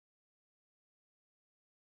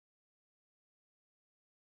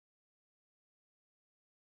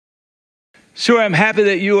Sure, I'm happy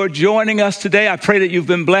that you are joining us today. I pray that you've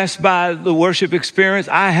been blessed by the worship experience.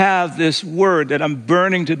 I have this word that I'm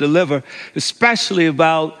burning to deliver, especially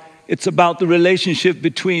about the relationship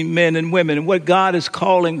between men and women and what God is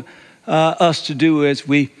calling us to do as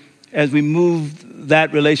we move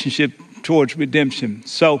that relationship towards redemption.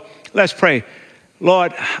 So let's pray.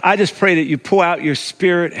 Lord, I just pray that you pour out your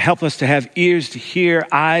spirit, help us to have ears to hear,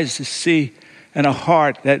 eyes to see, and a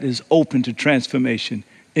heart that is open to transformation.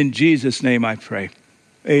 In Jesus' name I pray.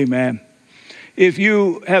 Amen. If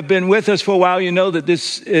you have been with us for a while, you know that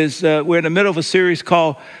this is, we're in the middle of a series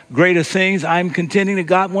called Greater Things. I'm contending that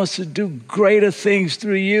God wants to do greater things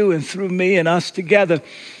through you and through me and us together,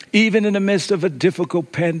 even in the midst of a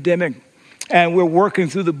difficult pandemic. And we're working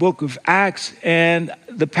through the book of Acts, and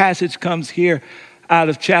the passage comes here out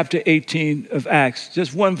of chapter 18 of Acts.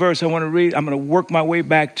 Just one verse I want to read. I'm going to work my way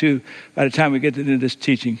back to by the time we get into this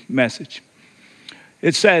teaching message.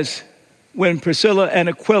 It says, when Priscilla and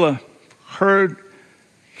Aquila heard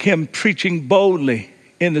him preaching boldly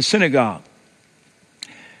in the synagogue,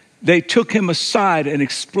 they took him aside and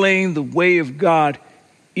explained the way of God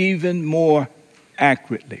even more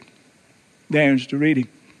accurately. There's the reading.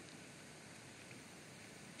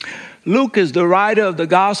 Luke is the writer of the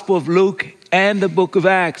Gospel of Luke and the book of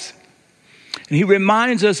Acts. And he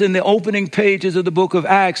reminds us in the opening pages of the book of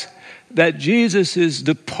Acts that Jesus'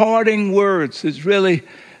 departing words is really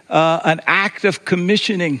an act of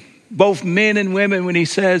commissioning both men and women when he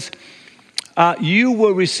says, you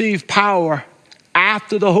will receive power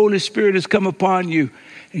after the Holy Spirit has come upon you,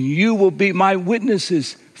 and you will be my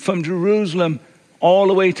witnesses from Jerusalem all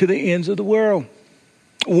the way to the ends of the world.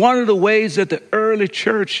 One of the ways that the early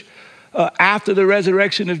church, after the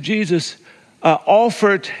resurrection of Jesus,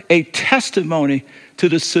 offered a testimony to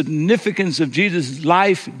the significance of Jesus'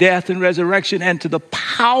 life, death, and resurrection, and to the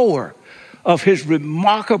power of his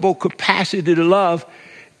remarkable capacity to love,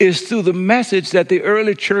 is through the message that the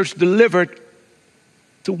early church delivered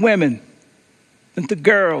to women and to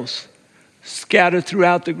girls scattered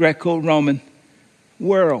throughout the Greco-Roman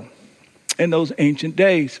world in those ancient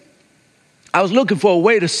days. I was looking for a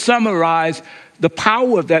way to summarize the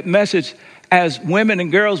power of that message as women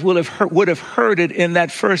and girls would have heard it in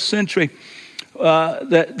that first century.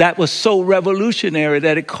 That was so revolutionary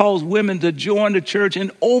that it caused women to join the church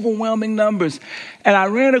in overwhelming numbers. And I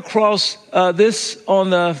ran across this on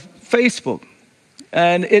Facebook,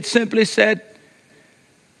 and it simply said,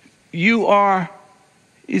 you are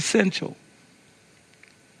essential.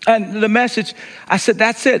 And the message, I said,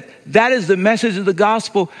 that's it. That is the message of the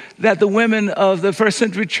gospel that the women of the first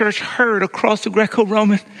century church heard across the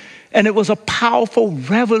Greco-Roman. And it was a powerful,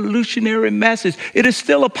 revolutionary message. It is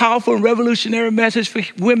still a powerful and revolutionary message for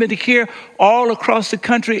women to hear all across the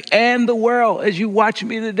country and the world. As you watch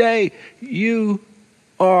me today, you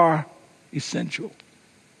are essential.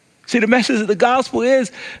 See, the message of the gospel is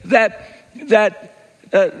that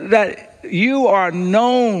you are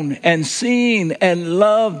known and seen and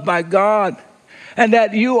loved by God, and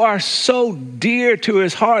that you are so dear to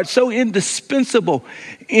his heart, so indispensable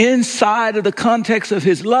inside of the context of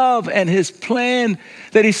his love and his plan,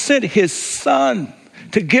 that he sent his son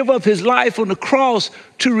to give up his life on the cross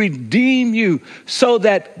to redeem you, so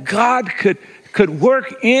that God could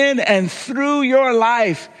work in and through your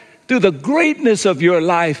life, through the greatness of your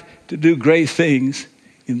life, to do great things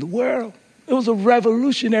in the world. It was a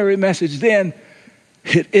revolutionary message then.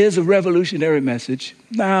 It is a revolutionary message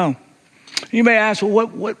now. You may ask, well,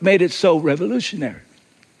 what made it so revolutionary?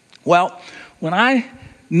 Well, when I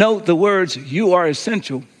note the words, you are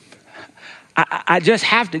essential, I just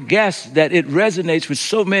have to guess that it resonates with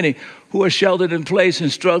so many who are sheltered in place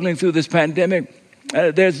and struggling through this pandemic.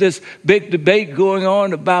 There's this big debate going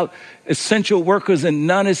on about essential workers and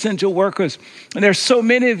non-essential workers. And there's so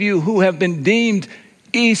many of you who have been deemed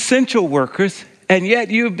essential workers, and yet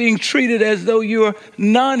you're being treated as though you're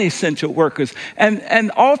non-essential workers.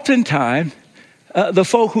 And oftentimes, the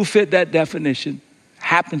folk who fit that definition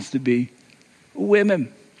happens to be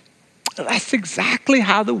women. That's exactly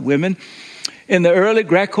how the women in the early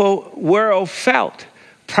Greco world felt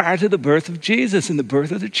prior to the birth of Jesus and the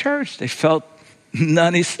birth of the church. They felt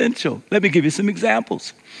non-essential. Let me give you some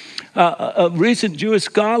examples. A recent Jewish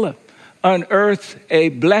scholar unearthed a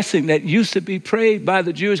blessing that used to be prayed by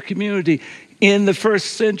the Jewish community in the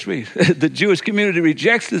first century. The Jewish community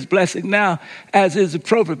rejects this blessing now as is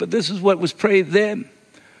appropriate, but this is what was prayed then.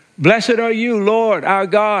 Blessed are you, Lord, our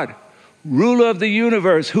God, ruler of the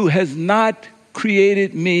universe, who has not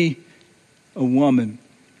created me a woman.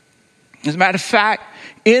 As a matter of fact,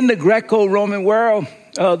 in the Greco-Roman world,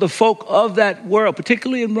 the folk of that world,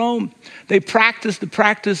 particularly in Rome, they practiced the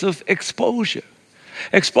practice of exposure.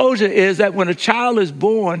 Exposure is that when a child is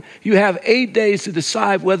born, you have 8 days to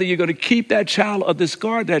decide whether you're going to keep that child or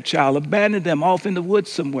discard that child, abandon them off in the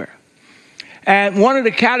woods somewhere. And one of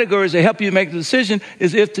the categories that help you make the decision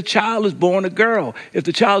is if the child is born a girl. If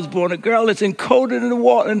the child is born a girl, it's encoded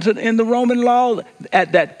in the Roman law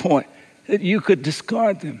at that point that you could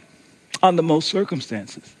discard them under most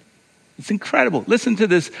circumstances. It's incredible. Listen to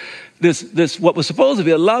this what was supposed to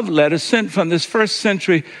be a love letter sent from this first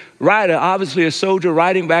century writer, obviously a soldier,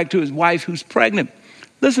 writing back to his wife who's pregnant.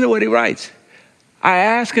 Listen to what he writes. I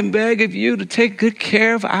ask and beg of you to take good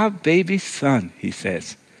care of our baby son, he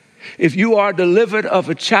says. If you are delivered of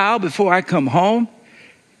a child before I come home,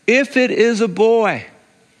 if it is a boy,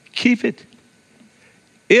 keep it.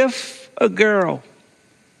 If a girl,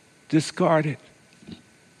 discard it.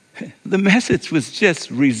 The message was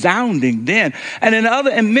just resounding then. And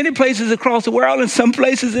in many places across the world, and some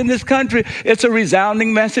places in this country, it's a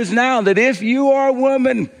resounding message now that if you are a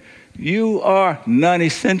woman, you are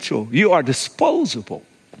non-essential. You are disposable.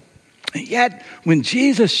 And yet, when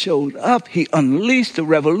Jesus showed up, he unleashed a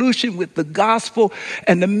revolution with the gospel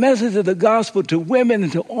and the message of the gospel to women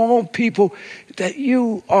and to all people that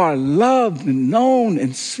you are loved and known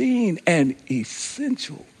and seen and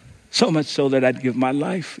essential. So much so that I'd give my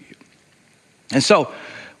life for you. And so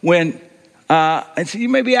and so you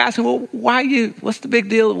may be asking, well, what's the big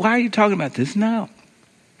deal? Why are you talking about this now?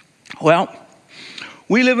 Well,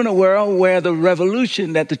 we live in a world where the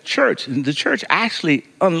revolution that the church actually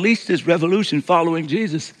unleashed this revolution following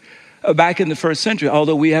Jesus back in the first century,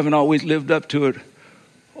 although we haven't always lived up to it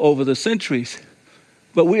over the centuries.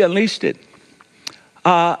 But we unleashed it.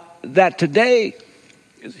 That today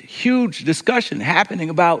is a huge discussion happening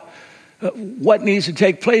about what needs to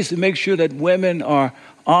take place to make sure that women are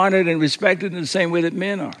honored and respected in the same way that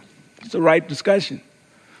men are. It's the right discussion.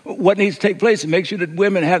 What needs to take place to make sure that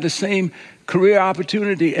women have the same career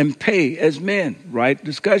opportunity and pay as men. Right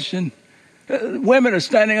discussion. Women are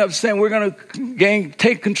standing up saying we're going to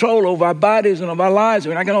take control over our bodies and of our lives.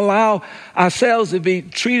 We're not going to allow ourselves to be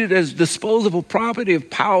treated as disposable property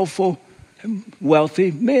of powerful and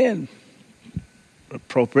wealthy men.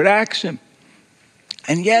 Appropriate action.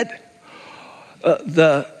 And yet,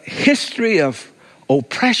 the history of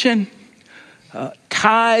oppression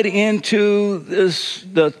tied into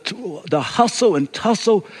the hustle and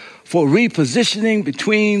tussle for repositioning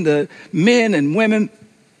between the men and women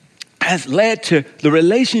has led to the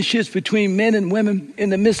relationships between men and women in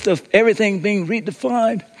the midst of everything being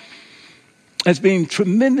redefined as being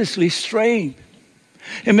tremendously strained.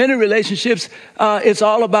 In many relationships,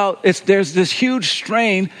 there's this huge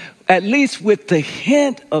strain, at least with the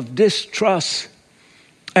hint of distrust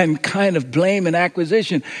and kind of blame and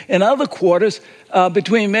acquisition. In other quarters,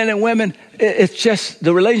 between men and women, it's just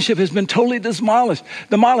the relationship has been totally demolished.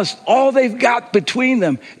 All they've got between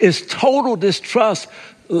them is total distrust,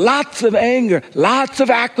 lots of anger, lots of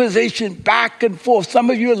acquisition, back and forth. Some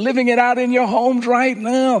of you are living it out in your homes right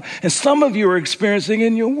now, and some of you are experiencing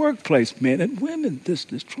in your workplace, men and women, this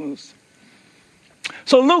distrust.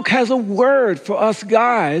 So Luke has a word for us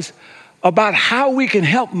guys about how we can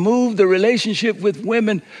help move the relationship with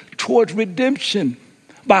women towards redemption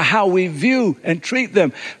by how we view and treat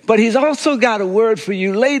them. But he's also got a word for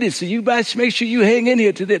you ladies, so you guys make sure you hang in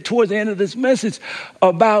here towards the end of this message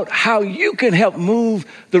about how you can help move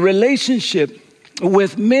the relationship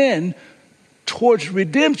with men towards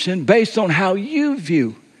redemption based on how you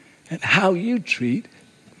view and how you treat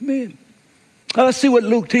men. Now, let's see what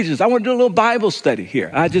Luke teaches. I want to do a little Bible study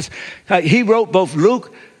here. He wrote both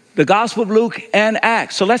Luke, the Gospel of Luke, and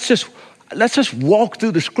Acts. So let's just walk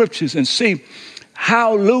through the scriptures and see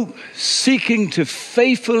how Luke, seeking to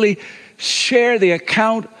faithfully share the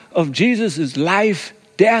account of Jesus' life,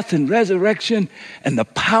 death, and resurrection, and the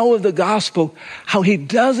power of the gospel, how he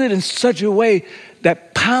does it in such a way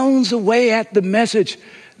that pounds away at the message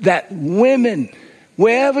that women,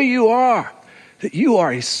 wherever you are, that you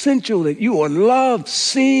are essential, that you are loved,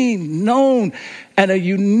 seen, known, and a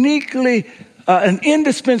uniquely, an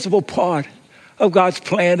indispensable part of God's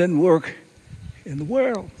plan and work in the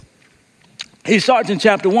world. He starts in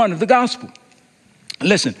chapter 1 of the gospel.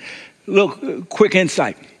 Listen, look, quick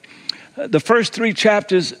insight. The first 3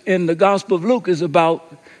 chapters in the Gospel of Luke is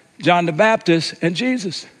about John the Baptist and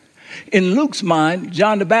Jesus. In Luke's mind,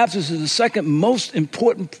 John the Baptist is the second most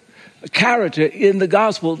important character in the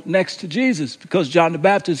gospel next to Jesus, because John the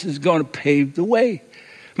Baptist is going to pave the way.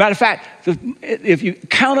 Matter of fact, if you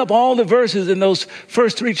count up all the verses in those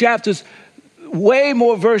first 3 chapters, way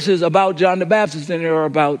more verses about John the Baptist than there are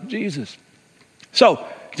about Jesus. So,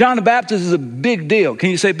 John the Baptist is a big deal. Can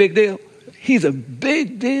you say big deal? He's a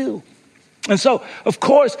big deal. And so, of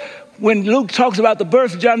course, when Luke talks about the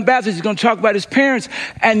birth of John the Baptist, he's going to talk about his parents.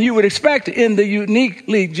 And you would expect in the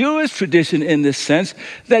uniquely Jewish tradition in this sense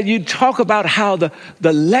that you'd talk about how the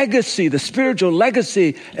legacy, the spiritual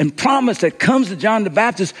legacy and promise that comes to John the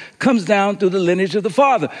Baptist comes down through the lineage of the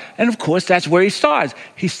father. And of course, that's where he starts.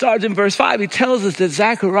 He starts in verse 5. He tells us that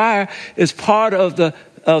Zechariah is part of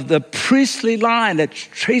the priestly line that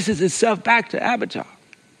traces itself back to Abijah.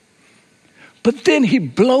 But then he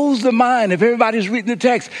blows the mind. If everybody's reading the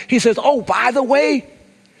text, he says, oh, by the way,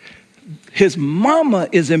 his mama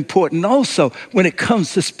is important also when it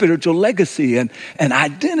comes to spiritual legacy and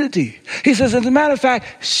identity. He says, as a matter of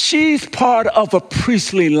fact, she's part of a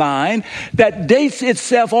priestly line that dates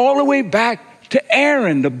itself all the way back to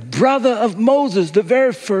Aaron, the brother of Moses, the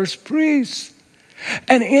very first priest.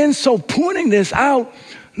 And in so pointing this out,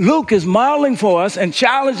 Luke is modeling for us and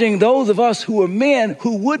challenging those of us who are men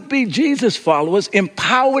who would be Jesus followers,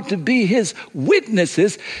 empowered to be his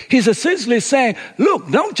witnesses. He's essentially saying, look,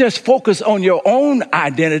 don't just focus on your own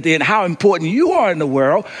identity and how important you are in the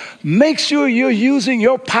world. Make sure you're using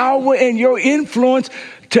your power and your influence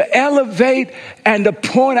to elevate and to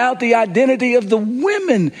point out the identity of the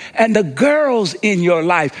women and the girls in your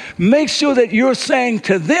life. Make sure that you're saying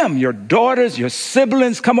to them, your daughters, your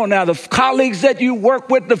siblings, come on now, the colleagues that you work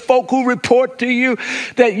with, the folk who report to you,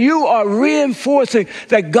 that you are reinforcing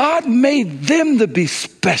that God made them to be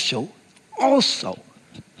special also,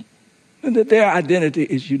 and that their identity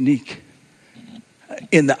is unique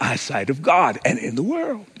in the eyesight of God and in the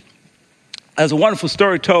world. There's a wonderful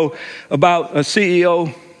story told about a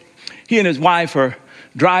CEO. He and his wife are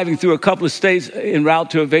driving through a couple of states en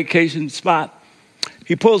route to a vacation spot.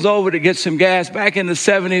 He pulls over to get some gas. Back in the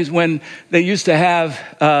 70s, when they used to have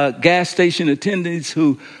gas station attendants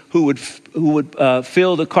who would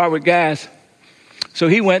fill the car with gas. So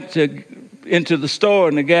he went into the store,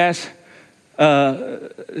 and the gas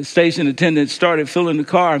station attendant started filling the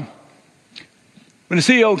car. When the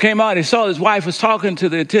CEO came out, he saw his wife was talking to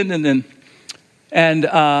the attendant, and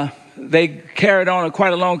they carried on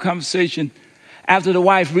quite a long conversation. After the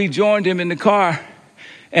wife rejoined him in the car,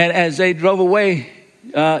 and as they drove away,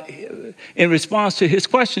 in response to his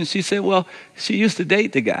question, she said, well, she used to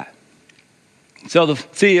date the guy. So the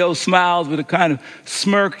CEO smiles with a kind of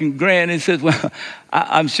smirk and grin and says, well,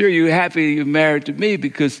 I'm sure you're happy you're married to me,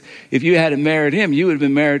 because if you hadn't married him, you would have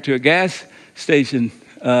been married to a gas station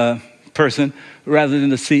person rather than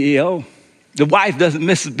the CEO. The wife doesn't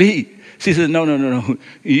miss a beat. She says, no.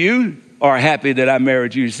 You are happy that I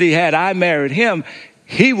married you. See, had I married him,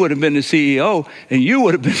 he would have been the CEO and you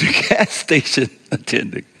would have been the gas station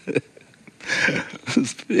attendant.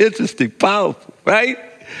 It's interesting, powerful, right?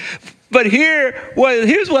 But here's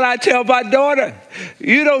what I tell my daughter.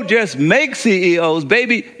 You don't just make CEOs,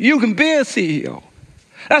 baby. You can be a CEO.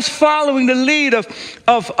 That's following the lead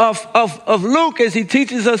of Luke as he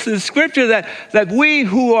teaches us in Scripture that we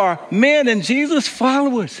who are men and Jesus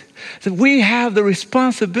followers, that we have the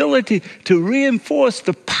responsibility to reinforce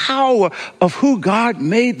the power of who God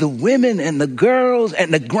made the women and the girls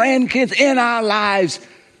and the grandkids in our lives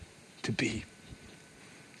to be.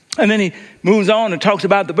 And then he moves on and talks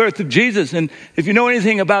about the birth of Jesus. And if you know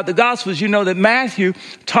anything about the Gospels, you know that Matthew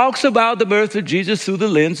talks about the birth of Jesus through the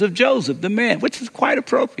lens of Joseph, the man, which is quite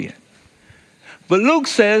appropriate. But Luke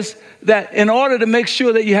says that in order to make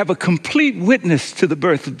sure that you have a complete witness to the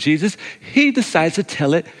birth of Jesus, he decides to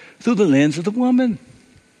tell it through the lens of the woman.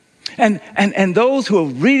 And those who are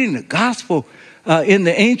reading the Gospel in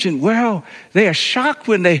the ancient world, they are shocked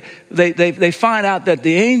when they find out that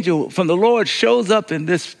the angel from the Lord shows up in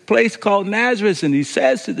this place called Nazareth, and he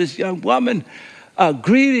says to this young woman,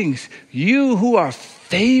 greetings, you who are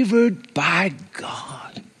favored by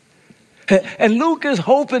God. And Luke is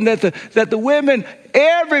hoping that the women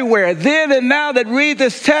everywhere, then and now, that read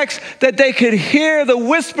this text, that they could hear the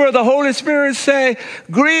whisper of the Holy Spirit say,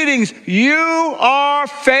 greetings, you are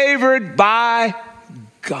favored by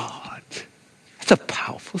God. It's a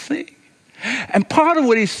powerful thing. And part of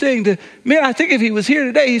what he's saying to me, I think if he was here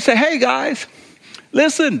today, he'd say, hey guys,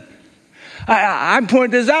 listen, I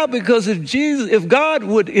point this out because if God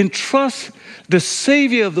would entrust the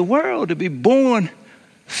Savior of the world to be born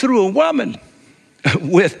through a woman,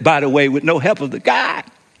 with no help of the guy,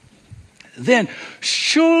 then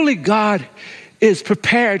surely God is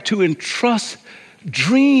prepared to entrust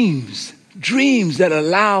dreams that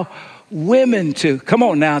allow women to, come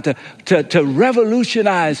on now, to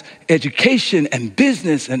revolutionize education and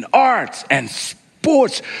business and arts and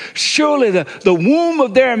sports. Surely the womb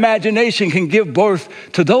of their imagination can give birth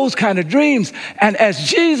to those kind of dreams. And as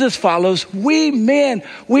Jesus follows, we men,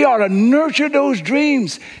 we ought to nurture those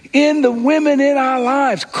dreams in the women in our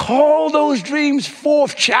lives. Call those dreams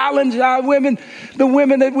forth. Challenge our women, the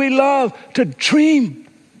women that we love, to dream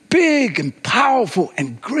big and powerful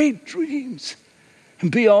and great dreams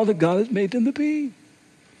and be all that God has made them to be.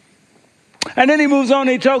 And then he moves on.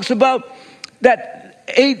 He talks about that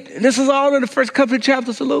this is all in the first couple of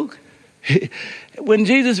chapters of Luke. When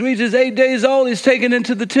Jesus reaches 8 days old, he's taken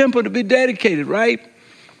into the temple to be dedicated, right?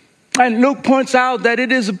 And Luke points out that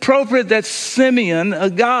it is appropriate that Simeon, a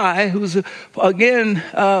guy who's, again,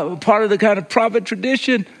 part of the kind of prophet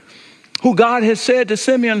tradition, who God has said to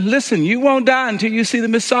Simeon, listen, you won't die until you see the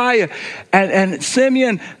Messiah. And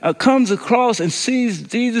Simeon comes across and sees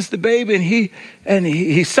Jesus, the baby, and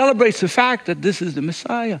he celebrates the fact that this is the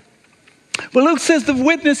Messiah. But Luke says the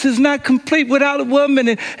witness is not complete without a woman.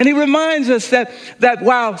 And he reminds us that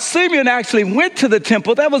while Simeon actually went to the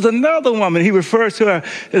temple, there was another woman. He refers to her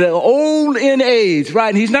old in age, right?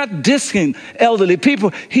 And he's not dissing elderly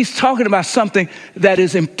people. He's talking about something that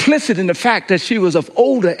is implicit in the fact that she was of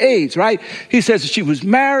older age, right? He says she was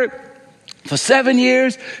married for 7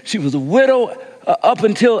 years. She was a widow up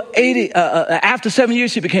until 80. After 7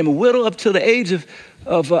 years, she became a widow up to the age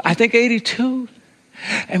of I think, 82.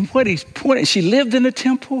 And what he's pointing, she lived in the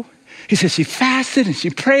temple. He says she fasted and she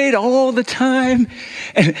prayed all the time.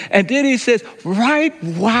 And then he says, right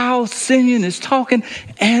while Simeon is talking,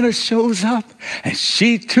 Anna shows up. And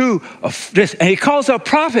she too, and he calls her a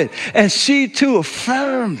prophet. And she too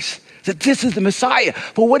affirms that this is the Messiah.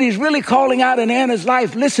 But what he's really calling out in Anna's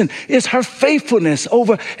life, listen, is her faithfulness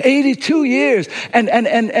over 82 years.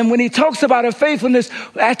 And when he talks about her faithfulness,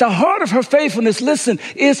 at the heart of her faithfulness, listen,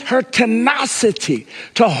 is her tenacity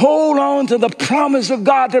to hold on to the promise of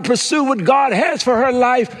God, to pursue what God has for her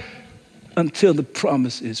life until the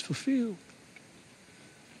promise is fulfilled.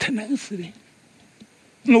 Tenacity.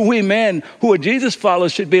 We men who are Jesus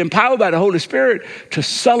followers should be empowered by the Holy Spirit to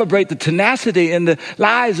celebrate the tenacity in the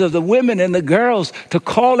lives of the women and the girls, to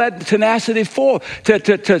call that tenacity forth,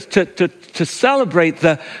 to celebrate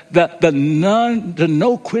the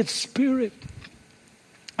no-quit spirit.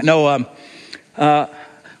 One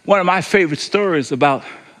of my favorite stories about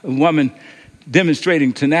a woman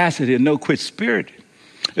demonstrating tenacity and no-quit spirit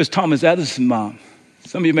is Thomas Edison's mom.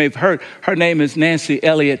 Some of you may have heard. Her name is Nancy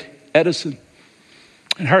Elliott Edison.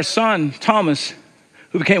 And her son, Thomas,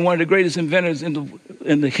 who became one of the greatest inventors in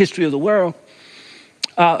the history of the world,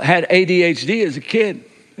 had ADHD as a kid.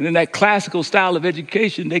 And in that classical style of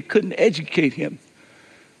education, they couldn't educate him.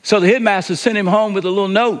 So the headmaster sent him home with a little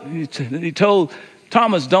note. He told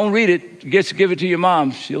Thomas, don't read it. Just give it to your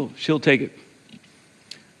mom. She'll take it.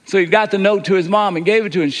 So he got the note to his mom and gave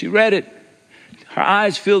it to her. And she read it. Her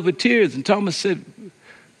eyes filled with tears. And Thomas said,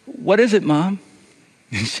 what is it, Mom?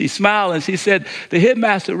 And she smiled and she said, the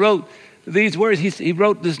headmaster wrote these words. He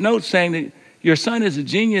wrote this note saying that your son is a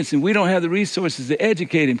genius and we don't have the resources to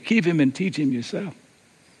educate him. Keep him and teach him yourself.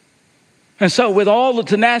 And so with all the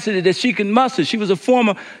tenacity that she could muster, she was a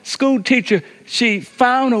former school teacher, she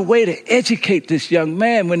found a way to educate this young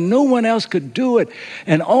man when no one else could do it.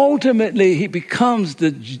 And ultimately, he becomes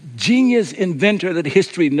the genius inventor that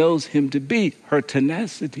history knows him to be, her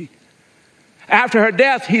tenacity. After her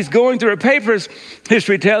death, he's going through her papers,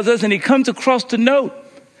 history tells us, and he comes across the note.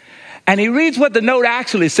 And he reads what the note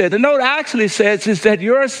actually said. The note actually says is that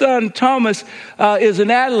your son, Thomas, is an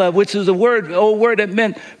adler, which is old word that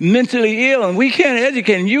meant mentally ill, and we can't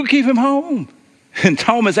educate him. You keep him home. And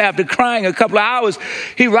Thomas, after crying a couple of hours,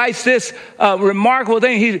 he writes this remarkable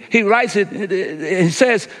thing. He writes it, he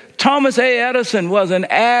says, Thomas A. Edison was an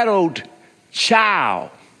adult child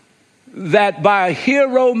that by a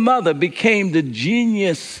hero mother became the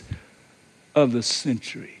genius of the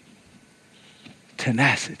century.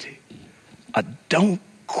 Tenacity. A don't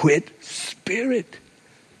quit spirit.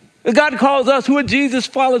 God calls us who are Jesus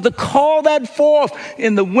followers to call that forth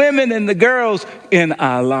in the women and the girls in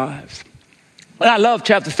our lives. And I love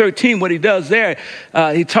chapter 13, what he does there.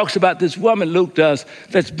 He talks about this woman, Luke does,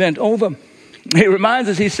 that's bent over. He reminds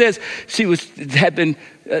us, he says she had been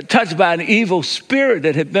touched by an evil spirit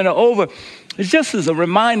that had been over. It's just as a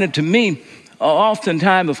reminder to me,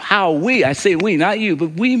 oftentimes, of how I say we, not you,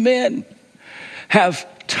 but we men have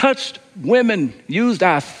touched women, used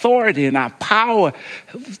our authority and our power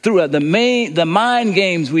through the mind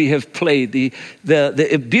games we have played, the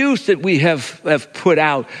abuse that we have put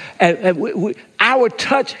out. And our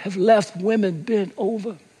touch have left women bent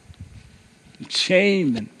over.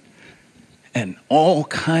 Shame and all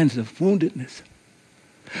kinds of woundedness.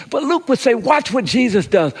 But Luke would say, watch what Jesus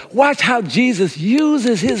does. Watch how Jesus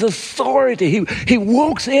uses his authority. He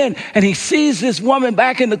walks in and he sees this woman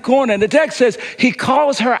back in the corner. And the text says he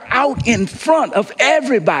calls her out in front of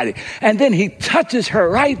everybody. And then he touches her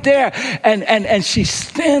right there and she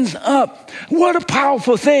stands up. What a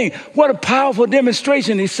powerful thing. What a powerful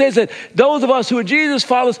demonstration. He says that those of us who are Jesus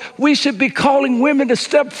followers, we should be calling women to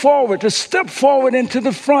step forward into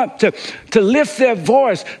the front, to lift their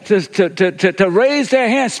voice, to raise their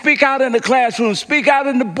hand. Speak out in the classroom, speak out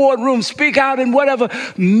in the boardroom, speak out in whatever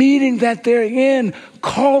meeting that they're in.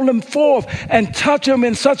 Call them forth and touch them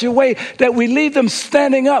in such a way that we leave them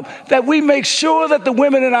standing up, that we make sure that the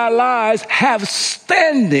women in our lives have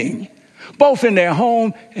standing, both in their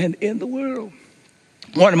home and in the world.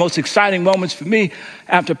 One of the most exciting moments for me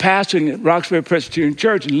after pastoring at Roxbury Presbyterian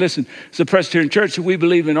Church, and listen, it's a Presbyterian church, so we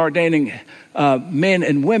believe in ordaining men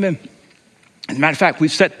and women. As a matter of fact,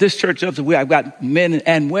 we've set this church up so I've got men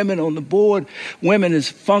and women on the board. Women is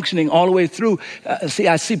functioning all the way through.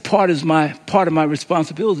 I see part of my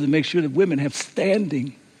responsibility to make sure that women have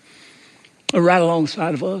standing right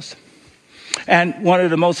alongside of us. And one of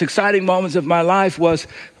the most exciting moments of my life was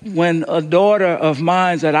when a daughter of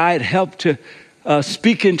mine that I had helped to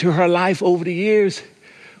speak into her life over the years,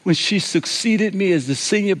 when she succeeded me as the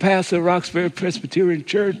senior pastor of Roxbury Presbyterian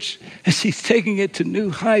Church, and she's taking it to new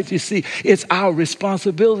heights. You see, it's our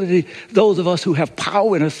responsibility, those of us who have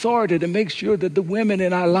power and authority, to make sure that the women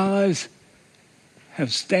in our lives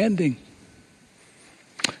have standing.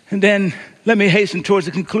 And then let me hasten towards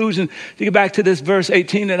the conclusion to get back to this verse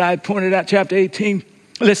 18 that I pointed out, chapter 18.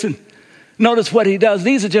 Listen, notice what he does.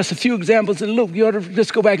 These are just a few examples in Luke. You ought to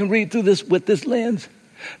just go back and read through this with this lens.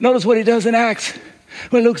 Notice what he does in Acts.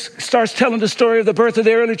 When Luke starts telling the story of the birth of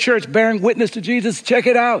the early church, bearing witness to Jesus, check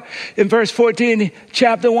it out. In verse 14,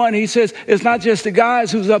 chapter 1, he says, it's not just the guys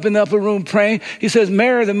who's up in the upper room praying. He says,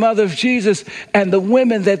 Mary, the mother of Jesus, and the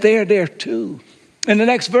women that they are there too. In the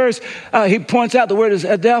next verse, he points out the word is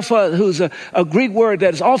adelpha, who's a Greek word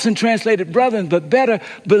that is often translated brethren, but better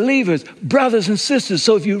believers, brothers and sisters.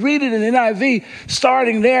 So if you read it in NIV,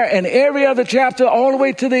 starting there and every other chapter all the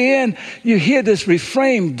way to the end, you hear this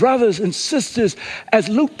refrain, brothers and sisters, as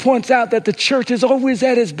Luke points out that the church is always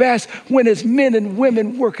at its best when it's men and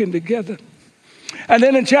women working together. And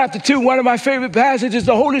then in chapter 2, one of my favorite passages,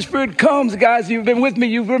 the Holy Spirit comes. Guys, you've been with me.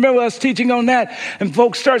 You remember us teaching on that. And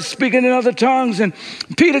folks start speaking in other tongues. And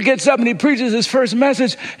Peter gets up and he preaches his first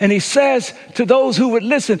message. And he says to those who would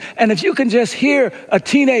listen, and if you can just hear a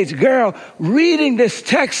teenage girl reading this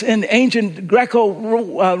text in ancient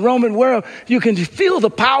Greco-Roman world, you can feel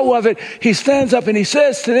the power of it. He stands up and he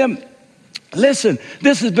says to them, listen,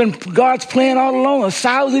 this has been God's plan all along.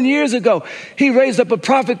 1,000 years ago, he raised up a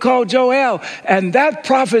prophet called Joel. And that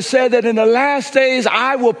prophet said that in the last days,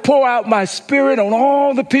 I will pour out my spirit on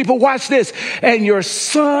all the people. Watch this. And your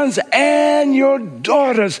sons and your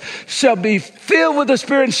daughters shall be filled with the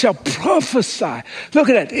Spirit and shall prophesy. Look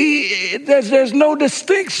at that. There's no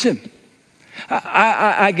distinction.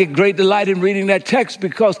 I get great delight in reading that text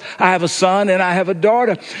because I have a son and I have a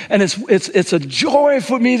daughter. And it's a joy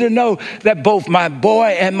for me to know that both my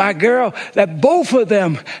boy and my girl, that both of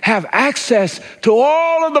them have access to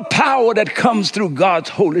all of the power that comes through God's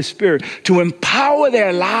Holy Spirit to empower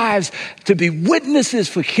their lives to be witnesses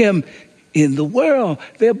for him in the world.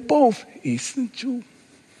 They're both essential.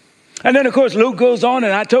 And then, of course, Luke goes on,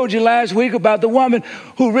 and I told you last week about the woman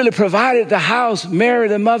who really provided the house, Mary,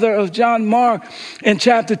 the mother of John Mark, in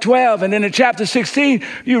chapter 12. And then in chapter 16,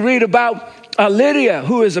 you read about Lydia,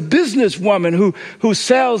 who is a businesswoman who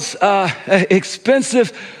sells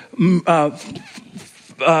expensive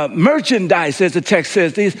merchandise, as the text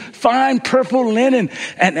says, these fine purple linen,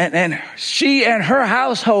 and she and her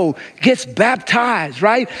household gets baptized,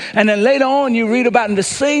 right? And then later on, you read about in the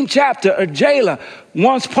same chapter, a jailer.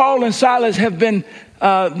 Once Paul and Silas have been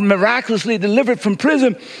miraculously delivered from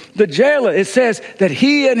prison, the jailer, it says that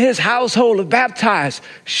he and his household are baptized.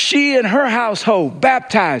 She and her household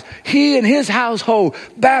baptized. He and his household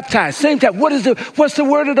baptized. Same time. What's the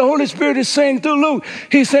word of the Holy Spirit is saying through Luke?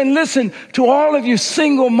 He's saying, listen, to all of you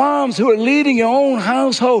single moms who are leading your own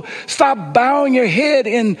household, stop bowing your head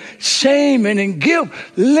in shame and in guilt.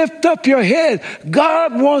 Lift up your head.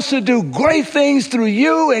 God wants to do great things through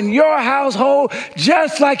you and your household,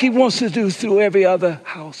 just like he wants to do through every other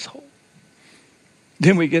household.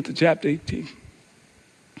 Then we get to chapter 18.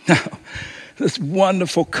 Now, this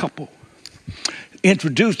wonderful couple,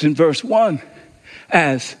 introduced in verse 1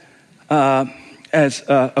 as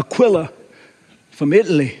Aquila from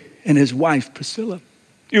Italy and his wife Priscilla.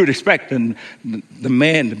 You would expect the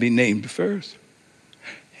man to be named first.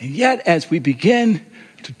 And yet, as we begin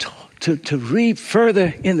to to read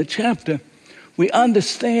further in the chapter, we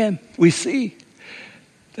see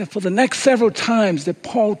that for the next several times that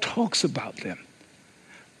Paul talks about them,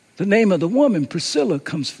 the name of the woman, Priscilla,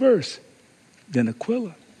 comes first, then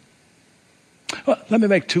Aquila. Well, let me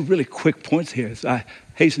make two really quick points here as I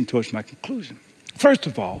hasten towards my conclusion. First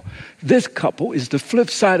of all, this couple is the flip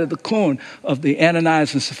side of the coin of the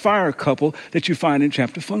Ananias and Sapphira couple that you find in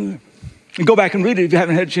chapter 5. And go back and read it if you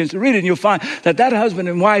haven't had a chance to read it, and you'll find that husband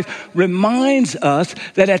and wife reminds us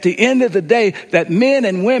that at the end of the day, that men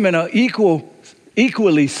and women are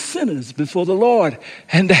equally sinners before the Lord,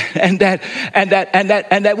 and that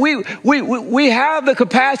we have the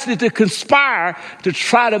capacity to conspire to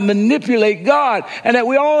try to manipulate God, and that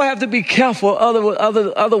we all have to be careful,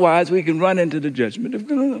 otherwise we can run into the judgment of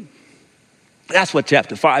God. That's what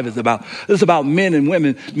chapter 5 is about. It's about men and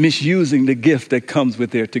women misusing the gift that comes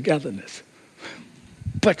with their togetherness.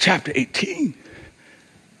 But chapter 18,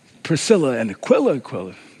 Priscilla and Aquila,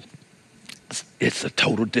 it's a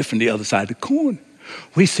total different, the other side of the coin.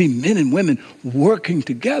 We see men and women working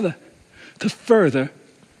together to further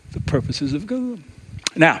the purposes of God.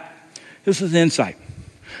 Now, this is insight.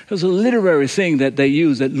 There's a literary thing that they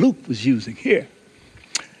use, that Luke was using here.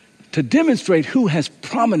 To demonstrate who has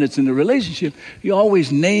prominence in the relationship, you always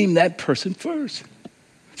name that person first.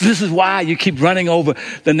 This is why you keep running over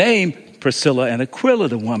the name Priscilla and Aquila,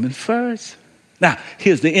 the woman first. Now,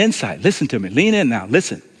 here's the insight. Listen to me. Lean in now.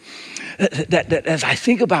 Listen. That as I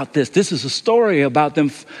think about this is a story about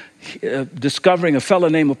them discovering a fellow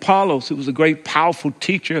named Apollos, who was a great, powerful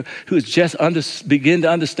teacher who was just beginning to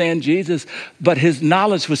understand Jesus, but his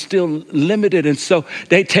knowledge was still limited. And so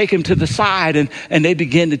they take him to the side and they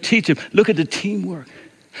begin to teach him. Look at the teamwork.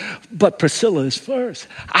 But Priscilla is first.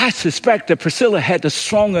 I suspect that Priscilla had the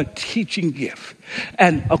stronger teaching gift.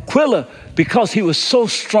 And Aquila, because he was so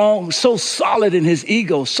strong, so solid in his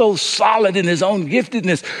ego, so solid in his own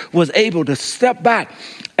giftedness, was able to step back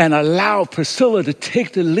and allow Priscilla to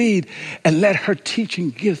take the lead and let her teaching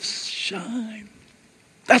gifts shine.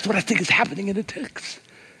 That's what I think is happening in the text.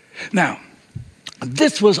 Now,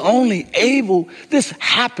 this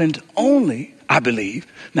happened only, I believe.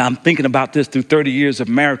 Now, I'm thinking about this through 30 years of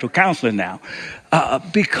marital counseling now,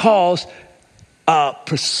 because of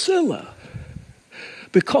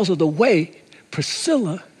the way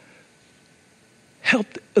Priscilla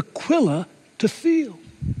helped Aquila to feel.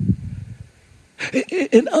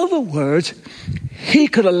 In other words, he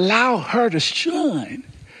could allow her to shine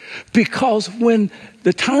because when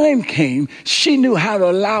the time came, she knew how to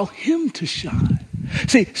allow him to shine.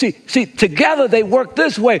 See, together they worked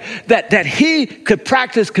this way, that he could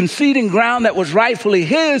practice conceding ground that was rightfully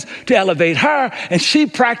his to elevate her, and she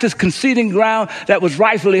practiced conceding ground that was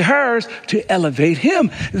rightfully hers to elevate him.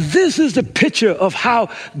 This is the picture of how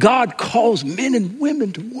God calls men and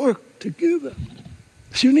women to work together.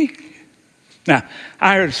 It's unique. Now,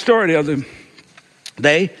 I heard a story the other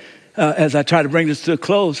day as I try to bring this to a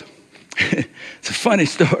close. It's a funny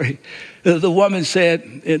story. The woman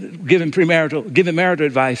said, giving marital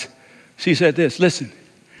advice, she said this: listen,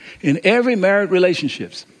 in every married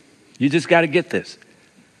relationships, you just got to get this.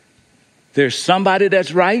 There's somebody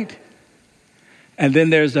that's right, and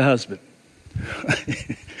then there's the husband.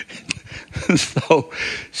 So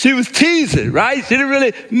she was teasing, right? She didn't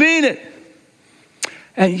really mean it.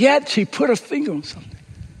 And yet she put her finger on something.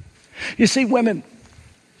 You see, women,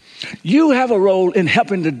 you have a role in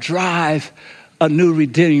helping to drive a new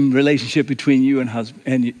redeemed relationship between you and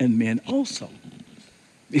husband and men also.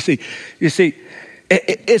 You see,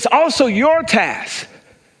 it's also your task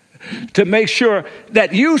to make sure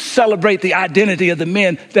that you celebrate the identity of the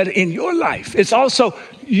men that are in your life. It's also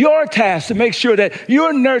your task to make sure that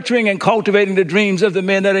you're nurturing and cultivating the dreams of the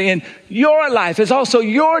men that are in your life. It's also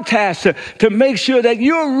your task to make sure that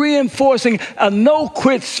you're reinforcing a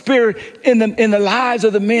no-quit spirit in the lives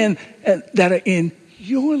of the men that are in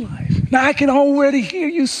your life. Now, I can already hear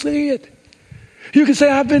you say it. You can say,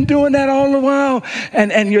 I've been doing that all the while.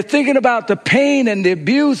 And you're thinking about the pain and the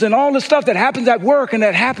abuse and all the stuff that happens at work and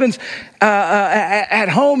that happens at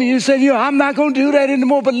home. And you say, I'm not going to do that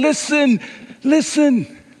anymore. But listen.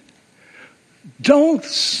 Don't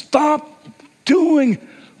stop doing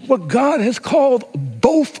what God has called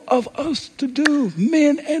both of us to do,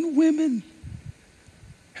 men and women.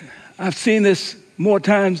 I've seen this more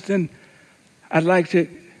times than I'd like to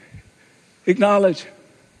acknowledge.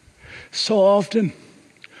 So often,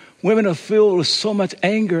 women are filled with so much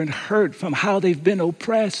anger and hurt from how they've been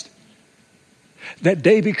oppressed that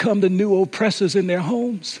they become the new oppressors in their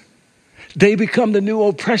homes. They become the new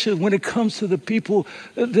oppressors when it comes to the people,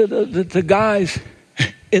 the guys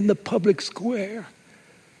in the public square.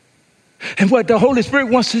 And what the Holy Spirit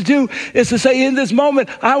wants to do is to say, in this moment,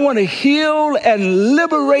 I want to heal and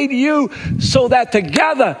liberate you so that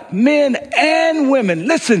together, men and women,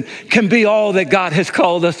 listen, can be all that God has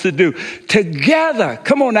called us to do. Together,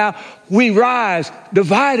 come on now, we rise.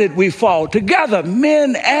 Divided, we fall. Together,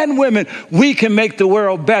 men and women, we can make the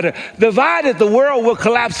world better. Divided, the world will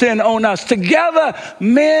collapse in on us. Together,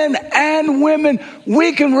 men and women,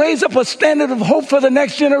 we can raise up a standard of hope for the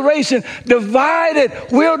next generation. Divided,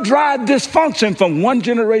 we'll drive dysfunction from one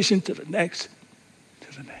generation to the next.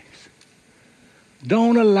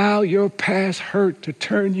 Don't allow your past hurt to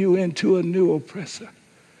turn you into a new oppressor.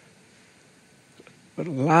 But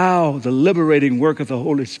allow the liberating work of the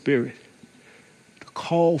Holy Spirit to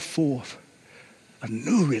call forth a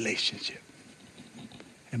new relationship.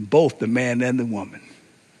 And both the man and the woman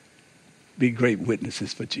be great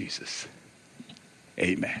witnesses for Jesus.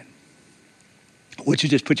 Amen. Would you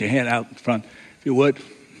just put your hand out in front, if you would?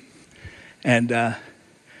 And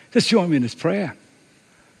just join me in this prayer.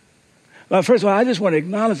 Well, first of all, I just want to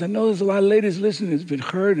acknowledge, I know there's a lot of ladies listening who's been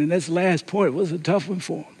hurt, and this last point was a tough one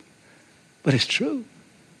for them. But it's true.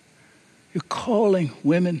 You're calling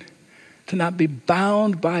women to not be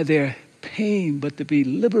bound by their pain, but to be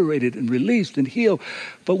liberated and released and healed.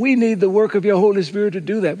 But we need the work of your Holy Spirit to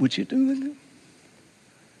do that. Would you do that?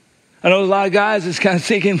 I know a lot of guys is kind of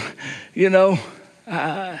thinking,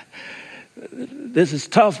 this is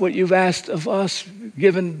tough what you've asked of us,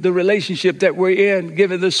 given the relationship that we're in,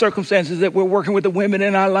 given the circumstances that we're working with the women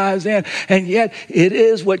in our lives in. And yet it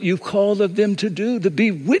is what you've called of them to do, to be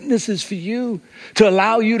witnesses for you, to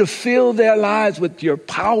allow you to fill their lives with your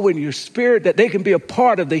power and your spirit, that they can be a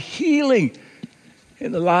part of the healing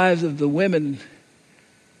in the lives of the women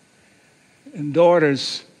and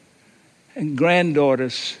daughters and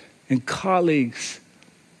granddaughters and colleagues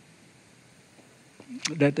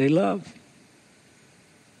that they love.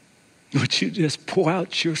 Would you just pour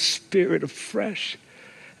out your spirit afresh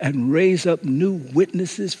and raise up new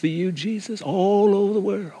witnesses for you, Jesus, all over the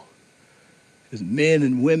world, as men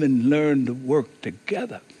and women learn to work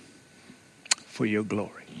together for your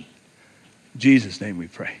glory. In Jesus' name we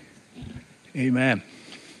pray. Amen.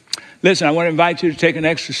 Listen, I want to invite you to take an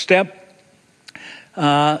extra step.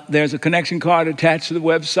 There's a connection card attached to the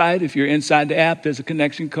website. If you're inside the app, there's a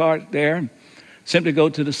connection card there. Simply go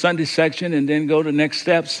to the Sunday section and then go to Next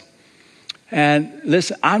Steps. And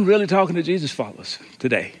listen, I'm really talking to Jesus followers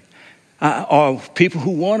today, or people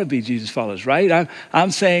who want to be Jesus followers, right?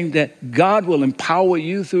 I'm saying that God will empower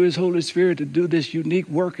you through his Holy Spirit to do this unique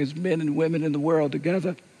work as men and women in the world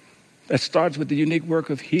together. That starts with the unique work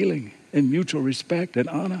of healing and mutual respect and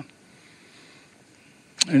honor.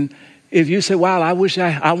 And if you say, wow, I wish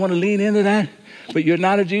I want to lean into that, but you're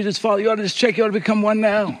not a Jesus follower, you ought to just check, you ought to become one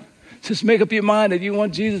now. Just make up your mind that you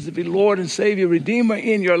want Jesus to be Lord and Savior, Redeemer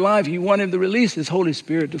in your life. You want him to release his Holy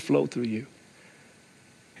Spirit to flow through you.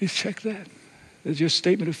 Just check that. There's your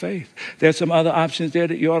statement of faith. There's some other options there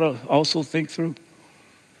that you ought to also think through.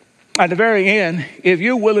 At the very end, if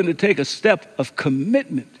you're willing to take a step of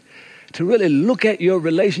commitment to really look at your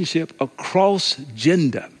relationship across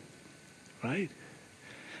gender, right?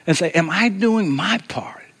 And say, am I doing my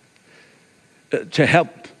part to help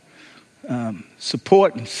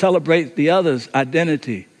support and celebrate the other's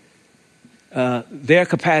identity, their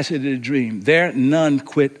capacity to dream, their no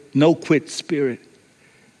quit spirit?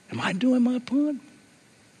 Am I doing my part?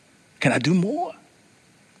 Can I do more?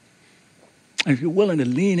 And if you're willing to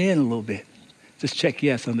lean in a little bit, just check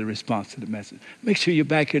yes on the response to the message. Make sure you're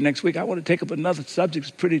back here next week. I want to take up another subject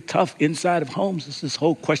that's pretty tough inside of homes. It's this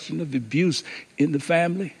whole question of abuse in the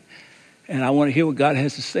family. And I want to hear what God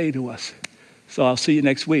has to say to us. So I'll see you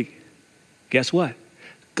next week. Guess what?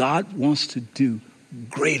 God wants to do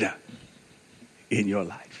greater in your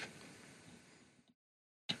life.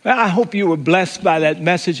 Well, I hope you were blessed by that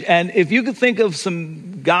message. And if you could think of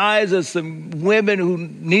some guys or some women who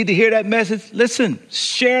need to hear that message, listen,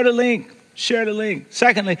 share the link. Share the link.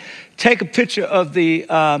 Secondly, take a picture of the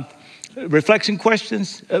reflection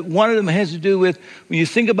questions. One of them has to do with when you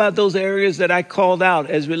think about those areas that I called out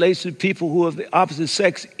as relates to people who are the opposite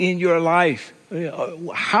sex in your life.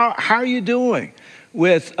 How are you doing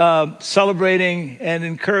with celebrating and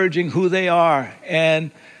encouraging who they are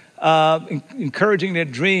and encouraging their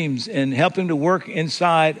dreams and helping to work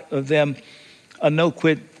inside of them a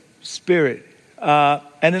no-quit spirit? And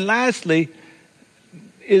then lastly,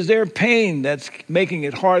 is there pain that's making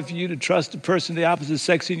it hard for you to trust the person of the opposite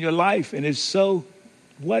sex in your life? And if so,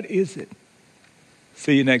 what is it?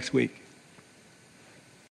 See you next week.